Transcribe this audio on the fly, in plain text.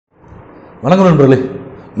வணக்கம் நண்பர்களே,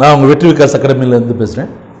 நான் உங்கள் வெற்றி விகாஸ் அகாடமியிலேருந்து பேசுகிறேன்.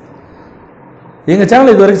 எங்கள்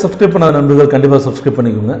சேனல் இது வரைக்கும் சப்ஸ்கிரைப் பண்ணாத நண்பர்கள் கண்டிப்பாக சப்ஸ்கிரைப்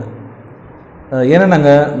பண்ணிக்கோங்க. ஏன்னா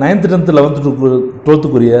நாங்கள் 9th 10th 11th 12th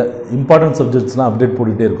important சப்ஜெக்ட்ஸ்லாம் update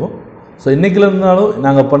போட்டுகிட்டே இருக்கோம். ஸோ இன்றைக்கில் இருந்தாலும்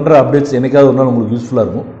நாங்கள் பண்ணுற அப்டேட்ஸ் என்றைக்காவது ஒரு நாள் உங்களுக்கு யூஸ்ஃபுல்லாக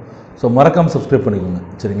இருக்கும். ஸோ மறக்காமல் சப்ஸ்கிரைப் பண்ணிக்கோங்க,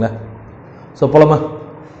 சரிங்களா? ஸோ போலாமா?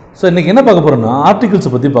 ஸோ இன்றைக்கி என்ன பார்க்க போகிறோம்னா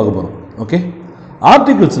ஆர்டிகிள்ஸை பற்றி பார்க்க போகிறோம். ஓகே,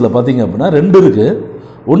 ஆர்டிகிள்ஸில் பார்த்தீங்க அப்படின்னா ரெண்டு இருக்குது.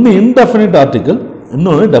 ஒன்று இன்டெஃபினைட் ஆர்டிக்கிள்,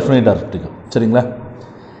 இன்னொன்று டெஃபினைட் ஆர்டிக்கிள், சரிங்களா?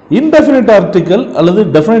 இன்டெஃபினைட் ஆர்டிக்கிள் அல்லது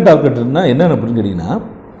டெஃபினைட் ஆர்டிக்கிள்னா என்னென்ன அப்படின்னு கேட்டிங்கன்னா,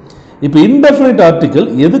 இப்போ இன்டெஃபினைட் ஆர்டிக்கிள்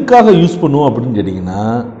எதுக்காக யூஸ் பண்ணுவோம் அப்படின்னு கேட்டிங்கன்னா,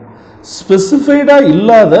 ஸ்பெசிஃபைடாக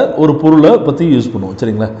இல்லாத ஒரு பொருளை பற்றி யூஸ் பண்ணுவோம்,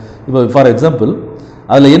 சரிங்களா? இப்போ ஃபார் எக்ஸாம்பிள்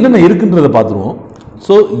அதில் என்னென்ன இருக்குன்றதை பார்த்துருவோம்.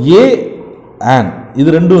 ஸோ ஏ அண்ட்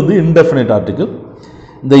இது ரெண்டும் வந்து இன்டெஃபினைட் ஆர்டிக்கிள்.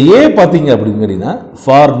 இந்த ஏ பார்த்தீங்க அப்படின்னு கேட்டிங்கன்னா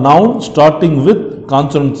for noun starting with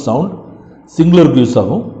consonant sound சிங்குலருக்கு use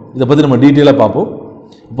ஆகும். இதை பற்றி நம்ம டீட்டெயிலாக பார்ப்போம்.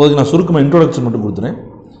 இப்போதைக்கு நான் சுருக்கமாக இன்ட்ரோடக்ஷன் மட்டும் கொடுத்துறேன்.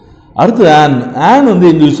 அடுத்து ஆன் வந்து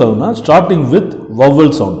எங்கே யூஸ் ஆகும்னா ஸ்டார்டிங் வித்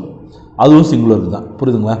வவல் சவுண்ட், அதுவும் சிங்குலருக்கு தான்,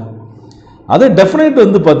 புரியுதுங்களா? அதே டெஃபினைட்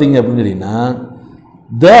வந்து பார்த்தீங்க அப்படின்னு கேட்டிங்கன்னா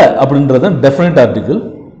த அப்படின்றது தான் டெஃபினைட் ஆர்டிக்கிள்.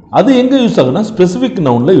 அது எங்கே யூஸ் ஆகும்னா ஸ்பெசிஃபிக்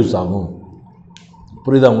நவுனில் யூஸ் ஆகும்.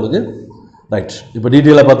 புரியுதா உங்களுக்கு? ரைட், இப்போ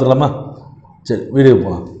டீட்டெயிலாக பார்த்துக்கலாமா? சரி, வீடியோ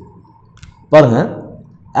போகலாம். பாருங்கள்,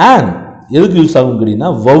 ஆன் எதுக்கு யூஸ் ஆகும்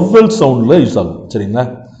கேட்டிங்கன்னா வவ்வல் சவுண்டில் யூஸ் ஆகும், சரிங்களா?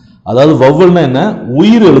 அதாவது வவ்வல்னா என்ன?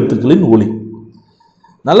 உயிர் எழுத்துக்களின் ஒலி.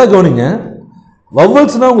 நல்லா கவனிங்க,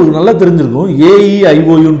 வவ்வல்ஸ்னால் உங்களுக்கு நல்லா தெரிஞ்சிருக்கும்,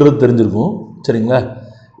 ஏஇஐஓயுன்றது தெரிஞ்சிருக்கும், சரிங்களா?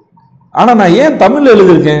 ஆனால் நான் ஏன் தமிழில்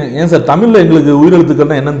எழுதியிருக்கேன், ஏன் சார் தமிழில் எங்களுக்கு உயிர்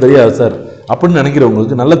எழுத்துக்கள்னா என்னன்னு தெரியாது சார் அப்படின்னு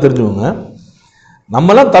நினைக்கிறவங்களுக்கு நல்லா தெரிஞ்சுக்கோங்க.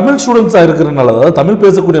 நம்மளாம் தமிழ் ஸ்டூடெண்ட்ஸாக இருக்கிறதுனால, அதாவது தமிழ்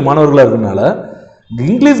பேசக்கூடிய மாணவர்களாக இருக்கிறதுனால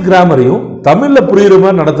இங்கிலீஷ் கிராமரையும் தமிழில் புரிகிற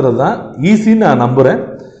மாதிரி நடத்துறது தான் ஈஸின்னு நான் நம்புகிறேன்.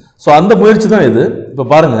 ஸோ அந்த முயற்சி தான் இது. இப்போ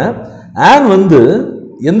பாருங்கள், ஆன் வந்து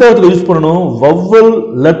எந்த இடத்துல யூஸ் பண்ணணும்? வவ்வல்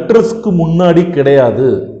லெட்டர்ஸ்க்கு முன்னாடி கிடையாது,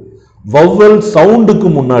 வவ்வல் சவுண்டுக்கு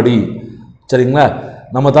முன்னாடி, சரிங்களா?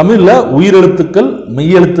 நம்ம தமிழில் உயிரெழுத்துக்கள்,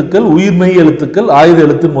 மெய்யெழுத்துக்கள், உயிர்மெய் எழுத்துக்கள், ஆயுத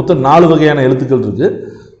எழுத்து, மொத்தம் 4 வகையான எழுத்துக்கள் இருக்குது.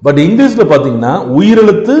 பட் இங்கிலீஷில் பார்த்தீங்கன்னா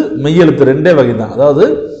உயிரெழுத்து மெய்யெழுத்து ரெண்டே வகை தான், அதாவது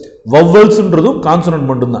வவ்வல்ஸ்ன்றதும்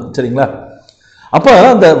கான்சனன்ட் மட்டும்தான், சரிங்களா? அப்போ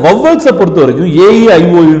அந்த வவ்வல்ஸை பொறுத்த வரைக்கும்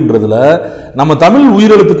ஏஇஐஓயுன்றதுல நம்ம தமிழ்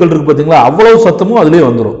உயிரெழுத்துக்கள் இருக்கு பார்த்தீங்களா, அவ்வளவு சத்தமும் அதிலே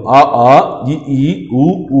வந்துடும். அ ஆ இ இ உ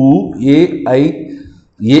உ ஏ ஐ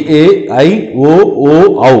ஏ ஏ ஐ ஓ ஓ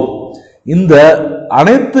ஔ, இந்த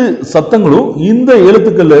அனைத்து சத்தங்களும் இந்த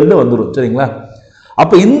எழுத்துக்கள்ல இருந்து வந்துடும், சரிங்களா?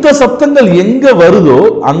 அப்ப இந்த சத்தங்கள் எங்க வருதோ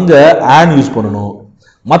அங்க ஆன் யூஸ் பண்ணணும்.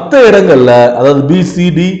 மற்ற இடங்கள்ல, அதாவது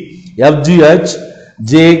PCT FGH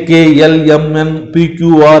JKLMN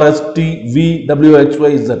PQRST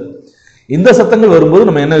VWXYZ இந்த சத்தங்கள் வரும்போது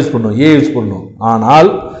நம்ம என்ன யூஸ் பண்ணணும்? ஏ யூஸ் பண்ணணும். ஆனால்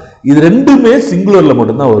இது ரெண்டுமே சிங்குலர்ல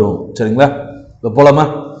மட்டும்தான் வரும், சரிங்களா? இப்போ போலாமா?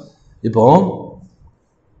 இப்போ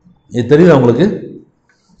இது தெரியுதா உங்களுக்கு?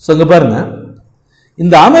 இங்க பாருங்க,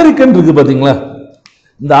 இந்த அமெரிக்கன் இருக்கு பாத்தீங்களா?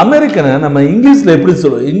 இந்த அமெரிக்கனை நம்ம இங்கிலீஷ்ல எப்படி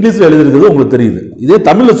சொல்லுவோம்? இங்கிலீஷ்ல எழுதிருக்கிறது உங்களுக்கு தெரியுது. இதே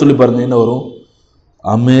தமிழ்ல சொல்லி பாருங்க, என்ன வரும்?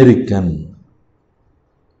 அமெரிக்கன்.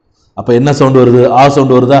 அப்ப என்ன சவுண்ட் வருது? ஆ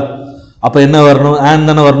சவுண்ட் வருதா? அப்ப என்ன வரணும்? ஆன்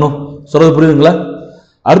தானே வரணும். சொல்றது புரியுதுங்களா?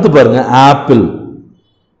 அடுத்து பாருங்க, ஆப்பிள்.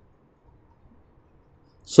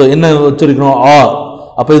 சோ என்ன வச்சிருக்கணும்? ஆ.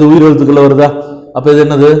 அப்ப இது உயிர் எழுத்துக்கள் வருதா? அப்ப இது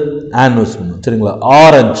என்னது? ஆன் யூஸ் பண்ணணும், சரிங்களா?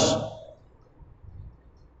 ஆரஞ்சு.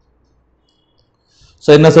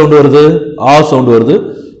 சோ என்ன சவுண்ட் வருது? ஆ சவுண்ட் வருது.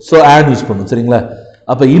 சோ ஆன் யூஸ் பண்ணணும், சரிங்களா?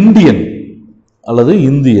 அப்ப இந்தியன் அல்லது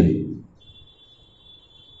இந்தியன்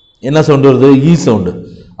என்ன சவுண்ட் வருது? ஈ சவுண்ட்.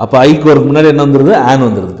 அப்ப ஐக்கு வரக்கு முன்னாடி என்ன வந்துருது? ஆன்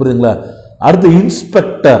வந்துருது, புரியுதுங்களா? அடுத்து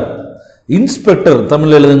இன்ஸ்பெக்டர். இன்ஸ்பெக்டர்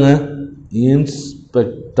தமிழ்ல எழுதுங்க,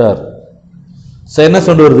 இன்ஸ்பெக்டர். என்ன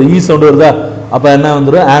சவுண்ட் வருது? ஈ சவுண்ட் வருதா? அப்ப என்ன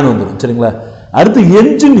வந்துடும்? ஆன் வந்துடும், சரிங்களா? அடுத்து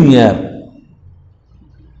என்ஜினியர்.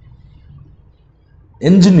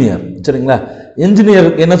 என்ஜினியர், சரிங்களா?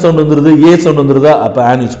 என்ஜினியர் என்ன சவுண்ட் வந்துருது? ஏ சவுண்ட் வந்துருதா? அப்ப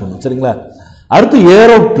ஆன் யூஸ் பண்ணும், சரிங்களா? அடுத்து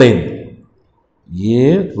ஏரோப்ளேன்.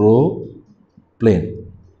 ஏரோப்ளேன்.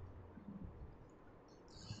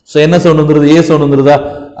 ஸோ என்ன சவுண்ட் வந்துருது? ஏ சவுண்ட் வந்துருதா?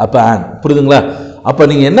 அப்போ ஆன், புரியுதுங்களா? அப்போ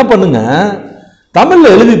நீங்கள் என்ன பண்ணுங்க,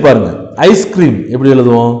 தமிழில் எழுதி பாருங்க. ஐஸ்கிரீம் எப்படி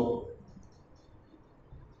எழுதுவோம்?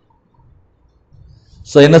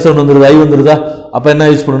 ஸோ என்ன சவுண்ட் வந்துருது? ஐ வந்துருதா? அப்போ என்ன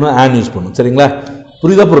யூஸ் பண்ணணும்? ஆன் யூஸ் பண்ணணும், சரிங்களா?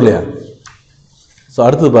 புரியுதா புரியலையா? ஸோ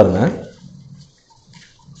அடுத்தது பாருங்க,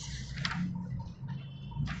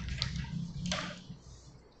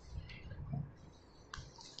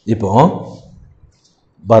 இப்போ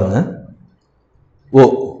பாருங்க, ஓ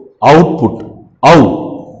அவுட்புட், அவு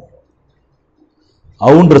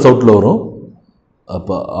அவுன்ற சவுட்ல வரும். அப்ப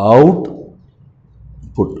அவுட்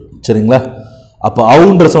புட், சரிங்களா? அப்ப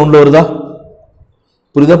அவுன்ற சவுண்ட்ல வருதா?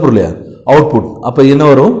 புரியுதா புரியலையா? அவுட்புட். அப்ப என்ன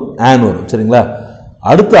வரும்? ஆன் வரும், சரிங்களா?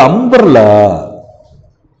 அடுத்து அம்பர்லா.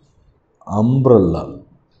 அம்பர்லா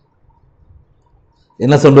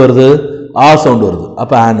என்ன சவுண்ட் வருது? ஆ சவுண்ட் வருது.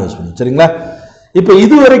 அப்ப ஆன் யூஸ் பண்ணுங்க. சரிங்களா? இப்ப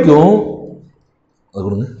இது வரைக்கும்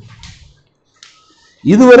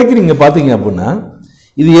நீங்க பாத்தீங்க அப்படின்னா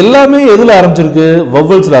இது எல்லாமே எதுல ஆரம்பிச்சிருக்கு?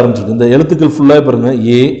 வவ்வல்ஸ்ல ஆரம்பிச்சிருக்கு. இந்த எழுத்துக்கள் ஃபுல்லா பாருங்க.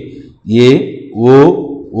 ஏ ஏ ஓ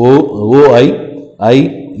ஓ ஓ ஐ ஐ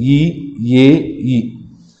இ ஏ இ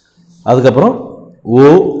அதுக்கப்புறம் ஓ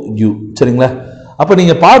யூ. சரிங்களா? அப்ப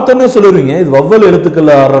நீங்க பார்த்தோன்னே சொல்லுவீங்க இது வவ்வல் எழுத்துக்கள்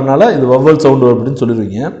ஆடுறதுனால இது வவ்வல் சவுண்ட் அப்படின்னு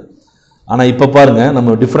சொல்லிடுவீங்க. ஆனா இப்ப பாருங்க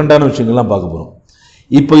நம்ம டிஃப்ரெண்டான விஷயங்கள்லாம் பார்க்க போறோம்.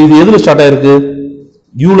 இப்போ இது எதுல ஸ்டார்ட் ஆயிருக்கு?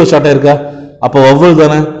 யூல ஸ்டார்ட் ஆயிருக்கா? அப்ப வவ்வல்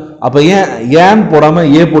தானே. அப்ப ஏன் போடாம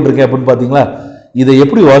ஏ போட்டிருக்கேன் அப்படின்னு பாத்தீங்களா? இதை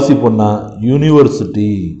எப்படி வாசிப்போம்னா யூனிவர்சிட்டி.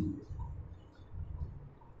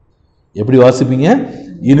 எப்படி வாசிப்பீங்க?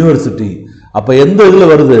 யூனிவர்சிட்டி. அப்ப எந்த இதுல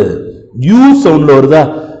வருது? யூ சவுண்ட்ல வருதா?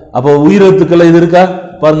 அப்ப உயிரெழுத்துக்கள் இது இருக்கா?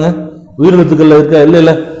 பாருங்க, உயிரெழுத்துக்கள் இருக்கா? இல்ல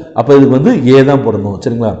இல்ல. அப்ப இதுக்கு வந்து ஏ தான் போடணும்.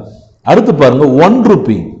 சரிங்களா? அடுத்து பாருங்க 1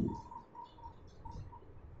 ரூபி.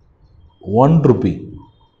 1 ரூபி.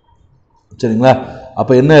 சரிங்களா?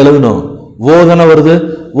 அப்ப என்ன எழுதணும்? ஓ தானே வருது.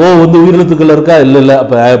 ஓ வந்து உயிரெழுத்துக்கள் இருக்கா? இல்ல இல்ல.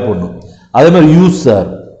 அப்ப ஆ போடணும். அதே மாதிரி யூசர்.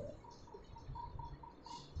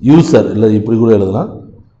 யூசர் இல்ல இப்படி கூட எழுதலாம்.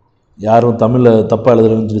 யாரும் தமிழ்ல தப்பா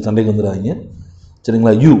எழுதுறேன்னு சொல்லி சண்டைக்கு வந்துடுறாங்க.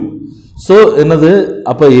 சரிங்களா? யூ. சோ என்னது?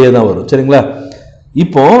 அப்ப ஏ தான் வரும். சரிங்களா?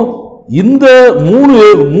 இப்போ இந்த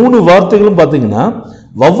மூணு வார்த்தைகளும் பாத்தீங்கன்னா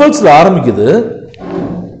வவ்வல்ஸ்ல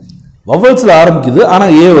ஆரம்பிக்குது ஆனா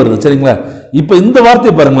ஏ வருது. சரிங்களா? இப்ப இந்த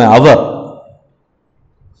வார்த்தையை பாருங்களேன். அவர்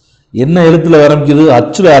என்ன எழுத்துல ஆரம்பிக்குது?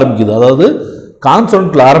 அச்சுல ஆரம்பிக்குது. அதாவது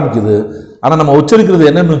கான்சனன்ட்ல ஆரம்பிக்குது. ஆனா நம்ம உச்சரிக்கிறது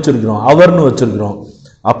என்னன்னு வச்சிருக்கிறோம்? அவர்னு வச்சிருக்கிறோம்.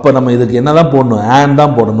 அப்ப நம்ம இதுக்கு என்னதான் போடணும்? ஆன்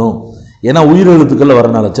தான் போடணும். ஏன்னா உயிர் எழுத்துக்கள்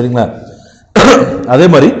வரனால. சரிங்களா? அதே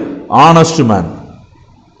மாதிரி ஆனஸ்ட் மேன்.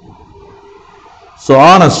 சோ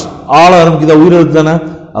ஆனஸ்ட் ஆள ஆரம்பிக்குதா? உயிர் எழுத்து தானே.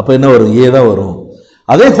 அப்ப என்ன வரும்? ஏ தான் வரும்.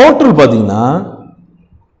 அதே ஹோட்டல் பாத்தீங்கன்னா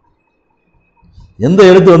எந்த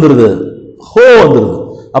எழுத்து வந்துருது? ஹோ வந்துருது.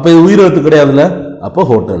 அப்ப இது உயிர் எழுத்து கிடையாதுல்ல. அப்ப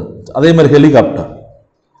ஹோட்டல். அதே மாதிரி ஹெலிகாப்டர்.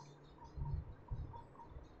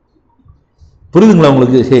 புரியுதுங்களா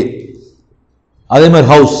உங்களுக்கு? ஹே. அதே மாதிரி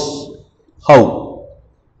ஹவுஸ். ஹவு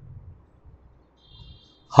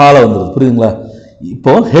ஹால வந்துருது. புரியுதுங்களா?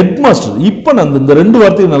 இப்போ ஹெட் மாஸ்டர். இப்ப நான் இந்த ரெண்டு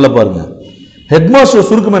வார்த்தையும் நல்லா பாருங்க. ஹெட் மாஸ்டர்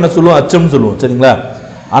சுருக்கம் என்ன சொல்லுவோம்? அச்சம் சொல்லுவோம். சரிங்களா?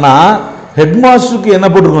 ஆனா ஹெட் மாஸ்டருக்கு என்ன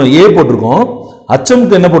போட்டிருக்கோம்? ஏ போட்டிருக்கோம்.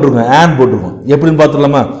 அச்சமுக்கு என்ன போட்டிருக்கோம்? ஆன் போட்டிருக்கோம். எப்படின்னு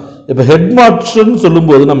பார்த்துடலாமா? இப்ப ஹெட் மாஸ்டர்னு சொல்லும்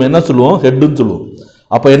போது நம்ம என்ன சொல்லுவோம்? ஹெட்னு சொல்லுவோம்.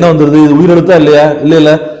 அப்ப என்ன வந்துருது? இது உயிரெழுத்தா இல்லையா? இல்ல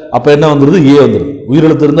இல்ல. அப்ப என்ன வந்துருது? ஏ வந்துருது.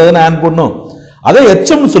 உயிரெழுத்து இருந்தா தானே ஆன் போடணும். அதே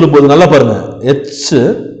எச்எம் சொல்லும் போது நல்லா பாருங்க. எச்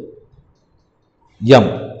எம்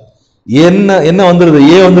என்ன வந்துருது?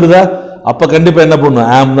 ஏ வந்துருதா? அப்ப கண்டிப்பா என்ன பண்ணணும்?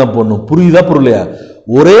 ஆம் தான் போடணும். புரியுதா புரியலையா?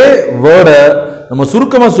 ஒரே வேர்டை நம்ம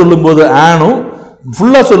சுருக்கமா சொல்லும் போது ஆனும்,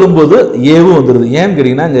 ஃபுல்லா சொல்லும் போது ஏவும் வந்துருது. ஏன்னு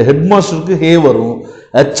கேட்டீங்கன்னா இங்க ஹெட் மாஸ்டருக்கு ஹே வரும்,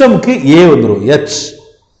 ஹெச்எம்க்கு ஏ வந்துடும். எச்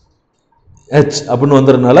அப்படின்னு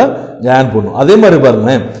வந்துறதுனால ஆன் போடணும். அதே மாதிரி பாருங்க,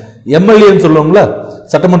 எம்எல்ஏன்னு சொல்லுவாங்களா,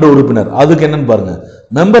 சட்டமன்ற உறுப்பினர், அதுக்கு என்னன்னு பாருங்க,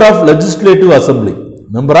 member of legislative assembly.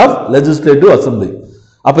 Member of legislative assembly.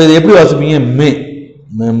 அப்ப இதை எப்படி வாசிப்பீங்க?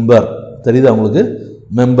 மெம்பர். தெரியுதா உங்களுக்கு?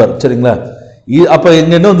 மெம்பர். சரிங்களா? அப்ப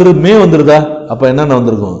எங்க என்ன வந்துருது? மே வந்துருதா? அப்ப என்னென்ன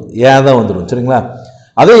வந்திருக்கும்? ஏன் தான் வந்துடும். சரிங்களா?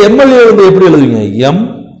 அதே எம்எல்ஏ வந்து எப்படி எழுதுவீங்க? எம்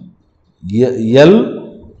எல்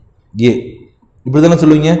ஏ இப்படிதானே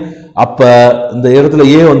சொல்லுவீங்க. அப்ப இந்த இடத்துல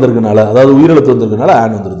ஏ வந்திருக்கனால, அதாவது உயிரெழுத்து வந்திருக்கனால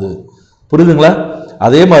ஆன் வந்துருது. புரியுதுங்களா?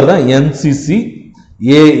 அதே மாதிரிதான் என்சிசி,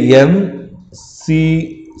 ஏஎன்சிசின்னு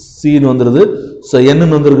வந்துருது. ஸோ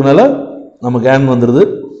என்னு வந்திருக்கனால நமக்கு ஆன் வந்துருது.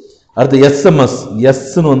 அடுத்து எஸ்எம்எஸ்,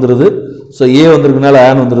 எஸ்ன்னு வந்துருது. ஸோ ஏ வந்திருக்கனால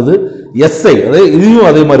ஆன் வந்துருது. எஸ்ஐ, அதே இதையும்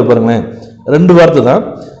அதே மாதிரி பாருங்களேன், ரெண்டு வார்த்தை தான்.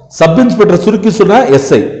 சப் இன்ஸ்பெக்டர் சுருக்கி சொன்னா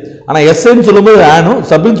எஸ்ஐ, ஆனா எஸ்ஐன்னு சொல்லும்போது ஆனும்,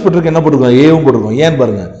 சப் இன்ஸ்பெக்டருக்கு என்ன போட்டுருக்கோம்? ஏவும் போட்டுருக்கோம். ஏன்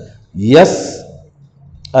பாருங்க, எஸ்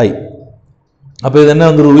ஐ. அப்ப இது என்ன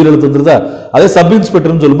வந்துருது? உயிரெழுத்து வந்துருதா? அதே சப்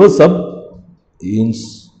இன்ஸ்பெக்டர்னு சொல்லும்போது சப் இன்ஸ்,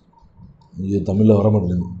 தமிழ்ல வர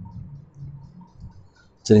மாட்டேங்குது.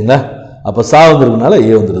 சரிங்களா? அப்ப சா வந்திருக்கனால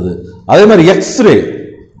ஏ வந்துருது. அதே மாதிரி எக்ஸ்ரே,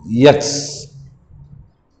 எக்ஸ்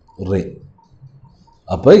ரே,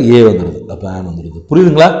 அப்ப ஏ வந்துருது. அப்ப ஆன் வந்துருது.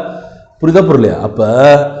 புரியுதுங்களா? புரியுதா புரியலையா? அப்ப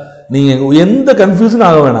நீங்க எந்த கன்ஃபியூஷன்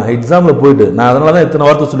ஆக வேணாம். எக்ஸாம்ல போயிட்டு நான் அதனாலதான் இத்தனை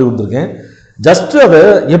வார்த்தை சொல்லி கொடுத்துருக்கேன். ஜஸ்ட் அதை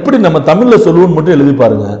எப்படி நம்ம தமிழ்ல சொல்லுவோம்னு மட்டும் எழுதி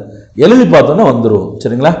பாருங்க. எழுதி பார்த்தோம்னா வந்துடும்.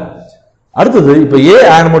 சரிங்களா? அடுத்தது இப்ப ஏ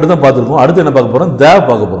ஆன் மட்டும் தான் பார்த்துருக்கோம். அடுத்து என்ன பார்க்க போறோம்? த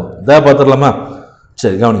பார்க்க போறோம். த பார்த்துடலாமா?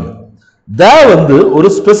 சரி, கவனிங்க. த வந்து ஒரு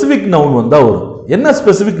ஸ்பெசிபிக் நவுன் வந்தா வரும். என்ன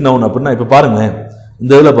ஸ்பெசிபிக் நவுன் அப்படின்னா, இப்ப பாருங்க,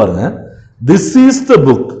 இந்த இதுல பாருங்க, திஸ் இஸ் த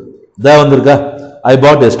புக். த வந்திருக்கா? ஐ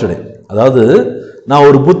பாட் எஸ்டர்டே. அதாவது நான்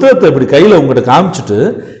ஒரு புத்தகத்தை இப்படி கையில உங்ககிட்ட காமிச்சிட்டு,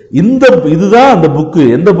 இதுதான் அந்த புக்கு,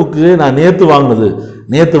 எந்த புக்கு நான் நேத்து வாங்கினது,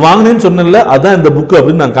 நேற்று வாங்கினேன்னு சொன்னேன்ல அதான் இந்த புக்கு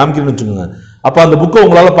அப்படின்னு நான் காமிக்கிறேன்னு வச்சுக்கோங்க. அப்போ அந்த புக்கை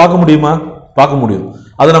உங்களால் பார்க்க முடியுமா? பார்க்க முடியும்.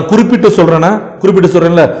 அதை நான் குறிப்பிட்டு சொல்கிறேன்னா குறிப்பிட்டு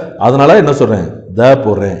சொல்கிறேன்ல, அதனால என்ன சொல்கிறேன், த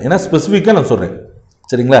போடுறேன். ஏன்னா ஸ்பெசிஃபிக்காக நான் சொல்கிறேன்.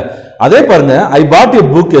 சரிங்களா? அதே பாருங்க, ஐ பாட் எ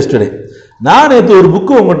புக் எஸ்டர்டே. நான் நேற்று ஒரு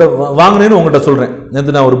புக்கு உங்கள்கிட்ட வாங்கினேன்னு உங்கள்கிட்ட சொல்கிறேன்.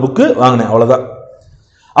 நேற்று நான் ஒரு புக்கு வாங்கினேன், அவ்வளோதான்.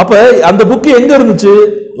 அப்போ அந்த புக்கு எங்கே இருந்துச்சு?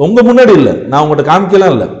 உங்கள் முன்னாடி இல்லை, நான் உங்கள்கிட்ட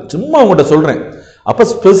காமிக்கலாம் இல்லை, சும்மா உங்கள்கிட்ட சொல்கிறேன். அப்போ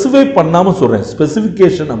ஸ்பெசிஃபை பண்ணாமல் சொல்கிறேன்.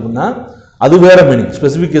 ஸ்பெசிஃபிகேஷன் அப்படின்னா அது வேற மீனிங்.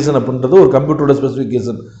 ஸ்பெசிஃபிகேஷன் அப்படின்றது ஒரு கம்ப்யூட்டரோட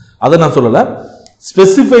ஸ்பெசிஃபிகேஷன், அதை நான் சொல்லலை.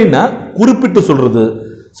 ஸ்பெசிஃபைனா குறிப்பிட்டு சொல்கிறது,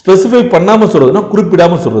 ஸ்பெசிஃபை பண்ணாமல் சொல்கிறதுனா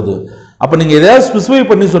குறிப்பிடாமல் சொல்கிறது. அப்போ நீங்கள் எதையாவது ஸ்பெசிஃபை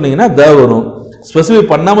பண்ணி சொன்னீங்கன்னா த வரும், ஸ்பெசிஃபை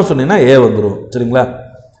பண்ணாமல் சொன்னீங்கன்னா ஏ வந்துடும். சரிங்களா?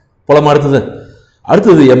 போலாமா?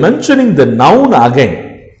 அடுத்தது எ மென்ஷனிங் த நவுன் அகைன்.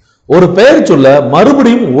 ஒரு பெயர் சொல்ல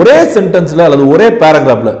மறுபடியும் ஒரே சென்டென்ஸ்ல அல்லது ஒரே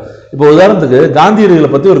பேராகிராஃப்ல. இப்போ உதாரணத்துக்கு காந்தியடிகளை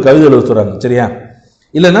பற்றி ஒரு கவிதை எழுத சொல்றாங்க, சரியா?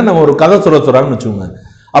 இல்லைன்னா நம்ம ஒரு கதை சொல்ல சொல்றாங்கன்னு வச்சுக்கோங்க.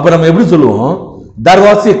 அப்போ நம்ம எப்படி சொல்லுவோம்? There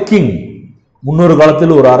was a king. முன்னொரு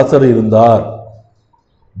காலத்தில் ஒரு அரசர் இருந்தார்.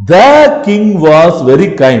 The king was very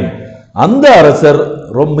kind. அந்த அரசர்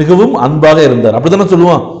மிகவும் அன்பாக இருந்தார். அப்படித்தானே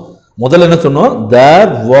சொல்லுவோம். முதல்ல என்ன சொன்னோம்?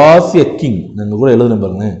 There was a king. நாங்கள் கூட எழுதுன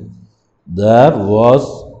பாருங்க, தேர் வாஸ்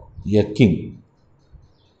எ கிங்.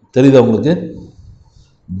 தெரியுதா உங்களுக்கு?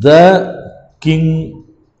 The king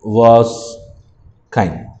was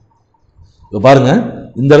kind. இப்போ பாருங்க,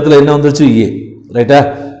 இந்த இடத்துல என்ன வந்துருச்சு? ஏ. ரைட்டா?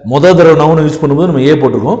 முதல் தடவை நவுன் யூஸ் பண்ணும்போது நம்ம ஏ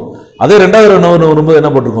போட்டிருக்கோம். அதே ரெண்டாவது தடவை நவுன் வரும்போது என்ன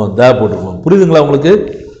போட்டிருக்கோம்? த போட்டிருக்கோம். புரியுதுங்களா உங்களுக்கு?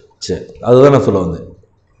 சரி, அதுதான் நான் சொல்ல வந்தேன்.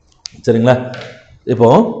 சரிங்களா? இப்போ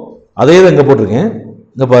அதே தான் இங்கே போட்டிருக்கேன்.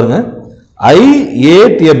 இங்கே பாருங்க, I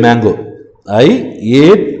ate a mango. I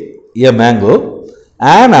ate a mango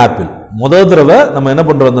and apple. முதல் தடவை நம்ம என்ன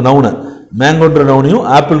பண்ணுறோம்? அந்த நவுனை, மேங்கோன்ற நவுனையும்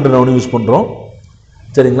ஆப்பிள்ன்ற நவுனையும் யூஸ் பண்ணுறோம்.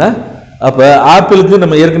 சரிங்களா? அப்போ ஆப்பிளுக்கு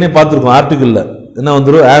நம்ம ஏற்கனவே பார்த்துருக்கோம், ஆர்டிக்கிளில் என்ன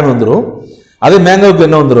வந்துடும்? ஆன் வந்துடும். அதே மேங்கோவுக்கு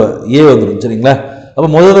என்ன வந்துடும்? ஏ வந்துடும். சரிங்களா? அப்போ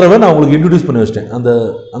முதல் தடவை நான் உங்களுக்கு இன்ட்ரடியூஸ் பண்ணி வச்சிட்டேன் அந்த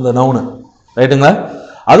அந்த நவுனை. ரைட்டுங்களா?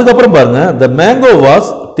 அதுக்கப்புறம் பாருங்க, த mango was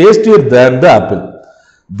tastier than the apple.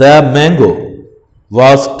 The mango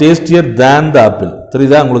was tastier than the apple.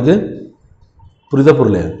 தெரியுதா உங்களுக்கு? புரியுதா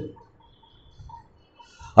புரியலையா?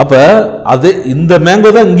 அப்ப அது இந்த மேங்கோ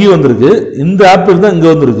தான் இங்கேயும் வந்திருக்கு, இந்த ஆப்பிள் தான் இங்கே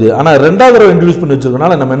வந்திருக்கு. ஆனால் ரெண்டாவது தடவை இன்ட்ரடியூஸ் பண்ணி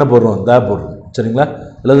வச்சிருக்கனால நம்ம என்ன போடுறோம்? த போடுறோம். சரிங்களா?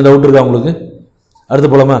 இல்லை டவுட் இருக்கா உங்களுக்கு?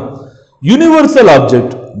 அடுத்து போலாமா? Universal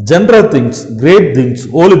object, general things, great things,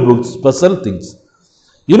 Holi books, special things.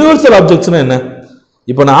 Universal ஆப்ஜெக்ட்ஸ்னா என்ன?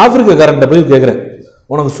 இப்போ நான் ஆப்பிரிக்காரன்ட்ட போய் கேட்குறேன்,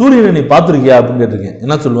 உனக்கு சூரியனை நீ பார்த்துருக்கியா அப்படின்னு கேட்டிருக்கேன்.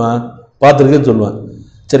 என்ன சொல்லுவேன்? பார்த்துருக்கேன்னு சொல்லுவேன்.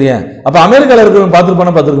 சரியா? அப்போ அமெரிக்காவில் இருக்கிறவங்க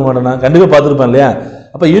பார்த்துருப்பானா? பார்த்துருக்க மாட்டேனா? கண்டிப்பாக பார்த்துருப்பான் இல்லையா?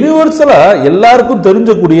 அப்போ யூனிவர்சலாக எல்லாருக்கும்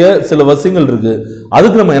தெரிஞ்சக்கூடிய சில விஷயங்கள் இருக்கு.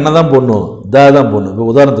 அதுக்கு நம்ம என்ன தான் போடணும்? த தான் போடணும். இப்போ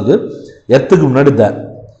உதாரணத்துக்கு எர்த்துக்கு முன்னாடி த,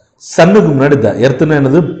 சன்னுக்கு முன்னாடி த. எர்த்துனா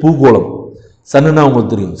என்னது? பூகோளம். சன்னுன்னா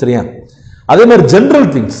உங்களுக்கு தெரியும். சரியா? அதே மாதிரி ஜென்ரல்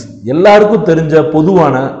திங்ஸ், எல்லாருக்கும் தெரிஞ்ச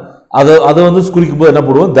பொதுவான, அதை வந்து குறிக்கும் போது என்ன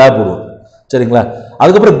போடுவோம்? த போடுவோம். சரிங்களா?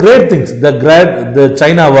 அதுக்கப்புறம் கிரேட் திங்ஸ், த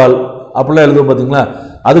சைனா வால் அப்படிலாம் எழுதுவோம் பார்த்தீங்களா?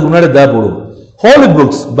 அதுக்கு முன்னாடி த போடுவோம். ஹோலி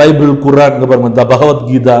புக்ஸ், பைபிள், குர்ஆன், இங்கே பாருங்க, த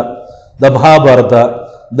பகவத்கீதா, த மகாபாரதா,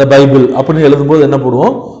 த பைபிள் அப்படின்னு எழுதும்போது என்ன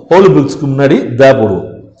போடுவோம்? ஹோலி புக்ஸ்க்கு முன்னாடி த போடுவோம்.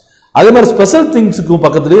 அதே மாதிரி ஸ்பெஷல் திங்ஸுக்கும்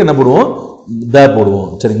பக்கத்துலேயே என்ன போடுவோம்? த போடுவோம்.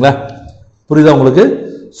 சரிங்களா? புரியுதா உங்களுக்கு?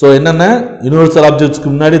 ஸோ என்னென்ன? யூனிவர்சல் ஆப்ஜெக்ட்ஸ்க்கு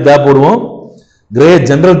முன்னாடி த போடுவோம்,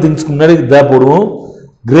 ஜெனரல் திங்ஸ்க்கு முன்னாடி த போடுவோம்,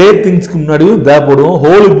 கிரேட் திங்ஸ்க்கு முன்னாடியும் த போடுவோம்,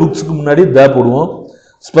 ஹோலி புக்ஸ்க்கு முன்னாடி த போடுவோம்,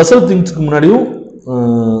 ஸ்பெஷல் திங்ஸ்க்கு முன்னாடியும்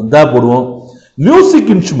த போடுவோம். மியூசிக்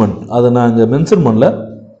இன்ஸ்ட்ருமெண்ட், அதை நான் இங்கே மென்ஷன் பண்ணல,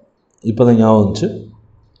 இப்போ தான் ஞாபகம் வந்துச்சு.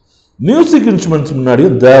 மியூசிக் இன்ஸ்ட்ருமெண்ட்ஸ்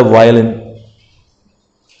முன்னாடியும் த வயலின்,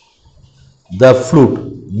 த ஃப்ளூட்.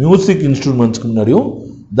 மியூசிக் இன்ஸ்ட்ருமெண்ட்ஸ்க்கு முன்னாடியும்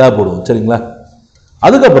த போடுவோம். சரிங்களா?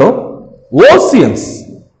 அதுக்கப்புறம் ஓசியன்ஸ்,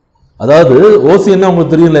 அதாவது ஓசியன்னா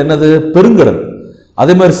உங்களுக்கு தெரியல என்னது? பெருங்கடல்.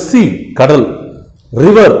 அதே மாதிரி சி, கடல்,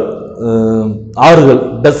 ரிவர், ஆறுகள்,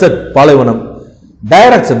 டெசர்ட், பாலைவனம்,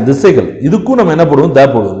 டைரக்ஷன், திசைகள். இதுக்கும் நம்ம என்ன போடுவோம்? த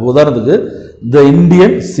போடுவோம். உதாரணத்துக்கு த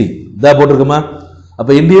இந்தியன் சி, த போட்டிருக்குமா?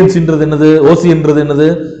 அப்ப இந்தியன் சீன்றது என்னது? ஓசியன்றது என்னது?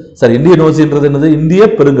 சரி, இந்தியன் ஓசியன்றது என்னது? இந்திய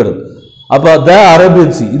பெருங்கடல். அப்ப த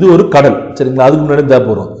அரேபியன் சி, இது ஒரு கடல். சரிங்களா? அதுக்கு முன்னாடி த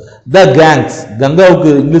போடுறோம். த கேங்ஸ், கங்காவுக்கு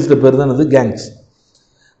இங்கிலீஷ்ல பேர் தான் என்னது? கேங்ஸ்.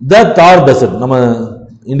 த தார் டெசர்ட், நம்ம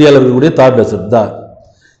இந்தியாவில் இருக்கக்கூடிய தார் டெசர்ட். த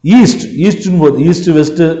east, east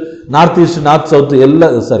west, north east, north south,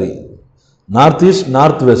 எல்லாம் sorry north east,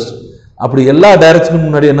 north west, அப்படி எல்லா டைரக்ஷனுக்கு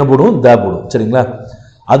முன்னாடி என்ன போடுவோம்? த போடுவோம். சரிங்களா?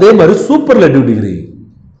 அதே மாதிரி சூப்பர்லேட்டிவ் டிகிரி,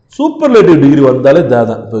 சூப்பர்லேட்டிவ் டிகிரி வந்தாலே த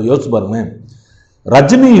தான். இப்போ யோசிச்சு பாருங்க,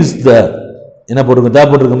 ரஜினி இஸ் த, என்ன போட்டிருக்கோம்? த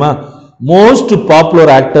போட்டிருக்குமா? Most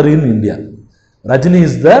popular actor in India. Rajini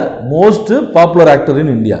is the most popular actor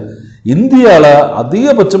in India. இந்தியாவில்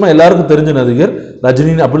அதிகபட்சமாக எல்லாருக்கும் தெரிஞ்ச நடிகர்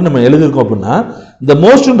ரஜினி அப்படின்னு நம்ம எழுதியிருக்கோம். அப்படின்னா இந்த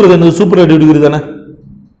மோஸ்ட்ன்றது என்ன? சூப்பர்லேட்டிவ் டிகிரி தானே?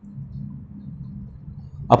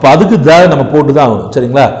 அப்போ அதுக்கு த நம்ம போட்டு தான் ஆகணும்.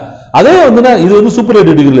 சரிங்களா? அதே வந்து இது வந்து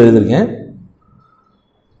சூப்பர்லேட்டிவ் டிகிரியில் எழுதிருக்கேன்.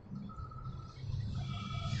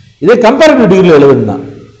 இதே கம்பேரிட்டிவ் டிகிரியில் எழுதுனா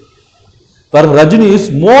பாருங்க, ரஜினி இஸ்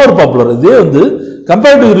மோர் பாப்புலர். இதே வந்து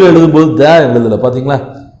கம்பேரிட்டிவ் டிகிரியில் எழுதும்போது த எழுதல, பாத்தீங்களா?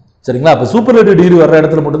 சரிங்களா? அப்போ சூப்பர்லேட்டிவ் டிகிரி வர்ற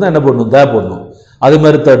இடத்துல மட்டும் தான் என்ன போடணும், த போடணும். அதே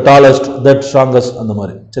மாதிரி டாலஸ்ட், தட் ஸ்ட்ராங்கஸ்ட் அந்த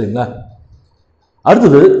மாதிரி. சரிங்களா?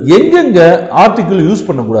 அடுத்தது எங்கெங்க ஆர்டிகிள் யூஸ்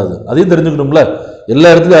பண்ணக்கூடாது அதையும் தெரிஞ்சுக்கணும்ல.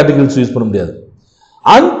 எல்லா இடத்துலயும் ஆர்டிகிள்ஸ் யூஸ் பண்ண முடியாது.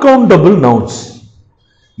 அன்கவுண்டபிள் நவுன்ஸ்,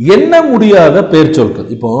 எண்ண முடியாத பெயர் சொற்கள்.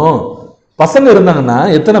 இப்போ பசங்க இருந்தாங்கன்னா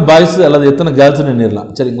எத்தனை பாய்ஸ் அல்லது எத்தனை கேர்ள்ஸ்னு எண்ணிடலாம்.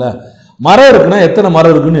 சரிங்களா? மரம் இருக்குன்னா எத்தனை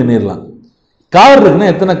மரம் இருக்குன்னு எண்ணிடலாம். கார் இருக்குன்னா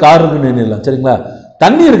எத்தனை கார் இருக்குன்னு எண்ணிடலாம். சரிங்களா?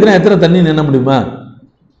 தண்ணி இருக்குன்னா எத்தனை தண்ணி எண்ண முடியுமா?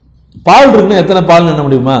 பால் இருக்குன்னா எத்தனை பால் எண்ண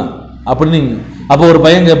முடியுமா? அப்படின்னு அப்போ ஒரு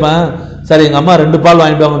பையன் கேட்பேன், சார் எங்கள் அம்மா 2 பால்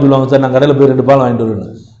வாங்கிட்டு வாங்கன்னு சொல்லுவாங்க சார், நான் கடையில் போய் 2 பால் வாங்கிட்டு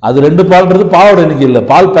வருவேன். அது 2 பால்ன்றது பாலோட எண்ணிக்கை இல்லை,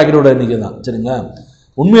 பால் பேக்கெட்டோட எண்ணிக்கை தான். சரிங்களா?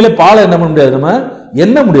 உண்மையிலே பாலை என்ன பண்ண முடியாது, நம்ம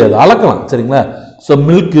எண்ண முடியாது, அளக்கலாம். சரிங்களா? So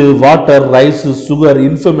milk, water, rice, sugar,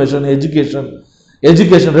 information, education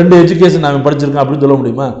 2 education நான் படிச்சிருக்கேன் அப்படின்னு சொல்ல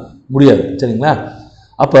முடியுமா? முடியாது. சரிங்களா?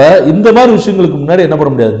 அப்போ இந்த மாதிரி விஷயங்களுக்கு முன்னாடி என்ன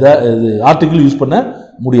பண்ண முடியாது, ஆர்டிகிள் யூஸ் பண்ண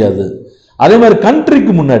முடியாது. அதே மாதிரி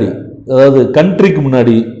கண்ட்ரிக்கு முன்னாடி, அதாவது கண்ட்ரிக்கு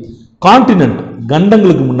முன்னாடி, கான்டினென்ட்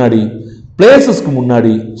கண்டங்களுக்கு முன்னாடி, பிளேசஸ்க்கு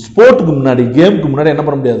முன்னாடி, ஸ்போர்ட்டுக்கு முன்னாடி, கேமுக்கு முன்னாடி என்ன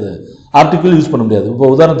பண்ண முடியாது, ஆர்டிகிள் யூஸ் பண்ண முடியாது. இப்போ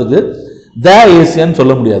உதாரணத்துக்கு த ஏசியான்னு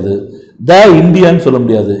சொல்ல முடியாது, த இந்தியான்னு சொல்ல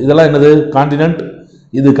முடியாது. இதெல்லாம் என்னது, கான்டினென்ட்,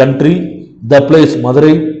 இது country, the place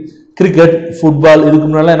Madurai, cricket, football, இதுக்கு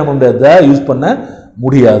முன்னாடி என்ன பண்ண முடியாது, த யூஸ் பண்ண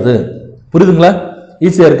முடியாது. புரியுதுங்களா?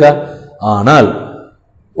 ஈஸியா இருக்கா? ஆனால்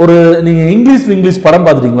ஒரு நீங்க இங்கிலீஷ் படம்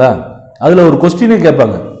பார்த்துட்டீங்களா? அதுல ஒரு கொஸ்டினே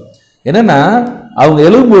கேட்பாங்க. என்னன்னா அவங்க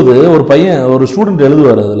எழுதும்போது ஒரு பையன், ஒரு ஸ்டூடெண்ட்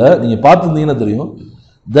எழுதுவார். அதுல நீங்க பார்த்துருந்தீங்கன்னா தெரியும்,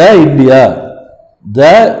 த இந்தியா, த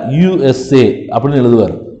யூஎஸ்ஏ அப்படின்னு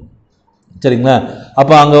எழுதுவார். சரிங்களா?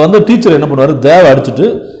 அப்ப அங்க வந்து டீச்சர் என்ன பண்ணுவாரு, தேவை அடிச்சுட்டு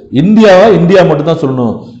இந்தியா மட்டும் தான்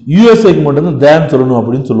சொல்லணும், யூஎஸ்ஏக்கு மட்டும் தான் தேன்னு சொல்லணும்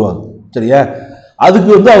அப்படின்னு சொல்லுவாங்க. சரியா? அதுக்கு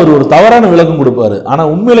வந்து அவர் ஒரு தவறான விளக்கம் கொடுப்பாரு. ஆனா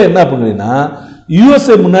உண்மையில என்ன அப்படின்னா,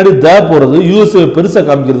 யூஎஸ்ஏ முன்னாடி த போறது யூஎஸ்ஏ பெருசா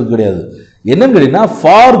காமிக்கிறது கிடையாது. என்னன்னு கேட்டீங்கன்னா,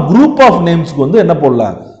 ஃபார் குரூப் ஆஃப் நேம்ஸ்க்கு வந்து என்ன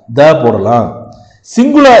போடலாம், த போடலாம்.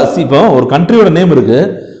 சிங்குலர், இப்போ ஒரு கண்ட்ரியோட நேம் இருக்கு,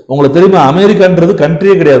 உங்களுக்கு தெரியுமா, அமெரிக்கான்றது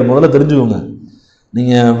கண்ட்ரியே கிடையாது, முதல்ல தெரிஞ்சுக்கோங்க.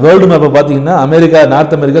 நீங்க வேர்ல்டு மேப்பை பார்த்தீங்கன்னா அமெரிக்கா,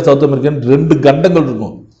 நார்த் அமெரிக்கா, சவுத் அமெரிக்கான்னு 2 கண்டங்கள்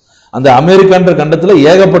இருக்கும். அந்த அமெரிக்கான்ற கண்டத்துல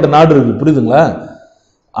ஏகப்பட்ட நாடு இருக்கு. புரியுதுங்களா?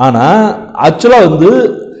 ஆனா ஆக்சுவலா வந்து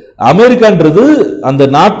அமெரிக்கான்றது அந்த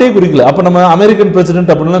நாட்டே குறிக்கல. அப்ப நம்ம அமெரிக்கன்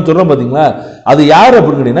பிரசிடென்ட் அப்படின்னு சொல்றோம் பாத்தீங்களா, அது யாரு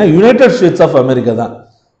அப்படின்னு கேட்டீங்கன்னா யுனைடெட் ஸ்டேட்ஸ் ஆஃப் அமெரிக்கா தான்.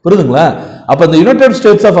 புரியுதுங்களா? அப்ப அந்த யுனைடெட்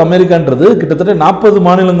ஸ்டேட்ஸ் ஆஃப் அமெரிக்கான்றது கிட்டத்தட்ட 40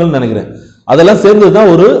 மாநிலங்கள் நினைக்கிறேன், அதெல்லாம்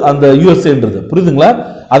சேர்ந்ததுதான் ஒரு அந்த யுஎஸ்ஏன்றது. புரியுதுங்களா?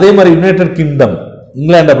 அதே மாதிரி யுனைடெட் கிங்டம்,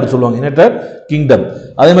 இங்கிலாந்து அப்படி சொல்லுவாங்க, யுனைடெட் கிங்டம்.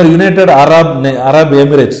 அதே மாதிரி யுனைடெட் அரப்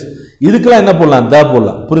எமிரேட்ஸ், இதுக்கெல்லாம் என்ன போடலாம், த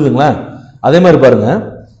போடலாம். புரியுதுங்களா? அதே மாதிரி பாருங்க,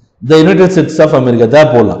 த யுனைடெட் ஸ்டேட்ஸ் ஆஃப் அமெரிக்கா த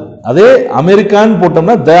போடலாம். அதே அமெரிக்கான்னு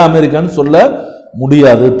போட்டோம்னா த அமெரிக்கான்னு சொல்ல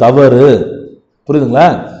முடியாது, தவறு. புரியுதுங்களா?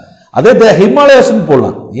 அதே த ஹிமாலயாஸ்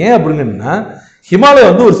போடலாம். ஏன் அப்படின்னா ஹிமாலயா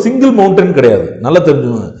வந்து ஒரு சிங்கிள் மவுண்டன் கிடையாது, நல்லா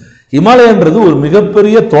தெரிஞ்சுக்கோங்க. ஹிமாலயன்றது ஒரு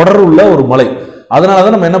மிகப்பெரிய தொடர் உள்ள ஒரு மலை,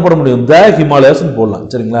 அதனாலதான் நம்ம என்ன போட முடியும், த ஹிமாலயாஸ் போடலாம்.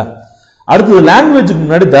 சரிங்களா? அடுத்தது லாங்குவேஜுக்கு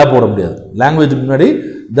முன்னாடி த போட முடியாது, லாங்குவேஜுக்கு முன்னாடி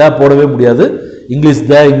த போடவே முடியாது. இங்கிலீஷ்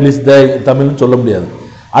த தமிழ்னு சொல்ல முடியாது.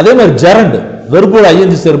 அதே மாதிரி ஜெரண்ட், வெர்போட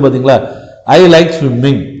ஐஎன்ஜி சேரும் பாத்தீங்களா, I like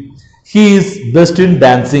swimming, he is best in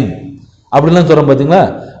dancing அப்படின்லாம் சொல்றோம் பாத்தீங்களா.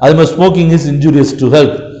 அதே மாதிரி smoking is injurious to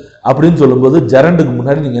health அப்படின்னு சொல்லும்போது ஜெரண்டுக்கு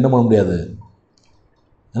முன்னாடி நீங்க என்ன பண்ண முடியாது,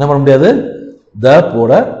 த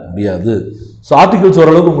போட முடியாது. ஸோ ஆர்டிகல்ஸ்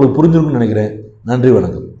ஓரளவுக்கு உங்களுக்கு புரிஞ்சிருக்குன்னு நினைக்கிறேன். நன்றி,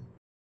 வணக்கம்.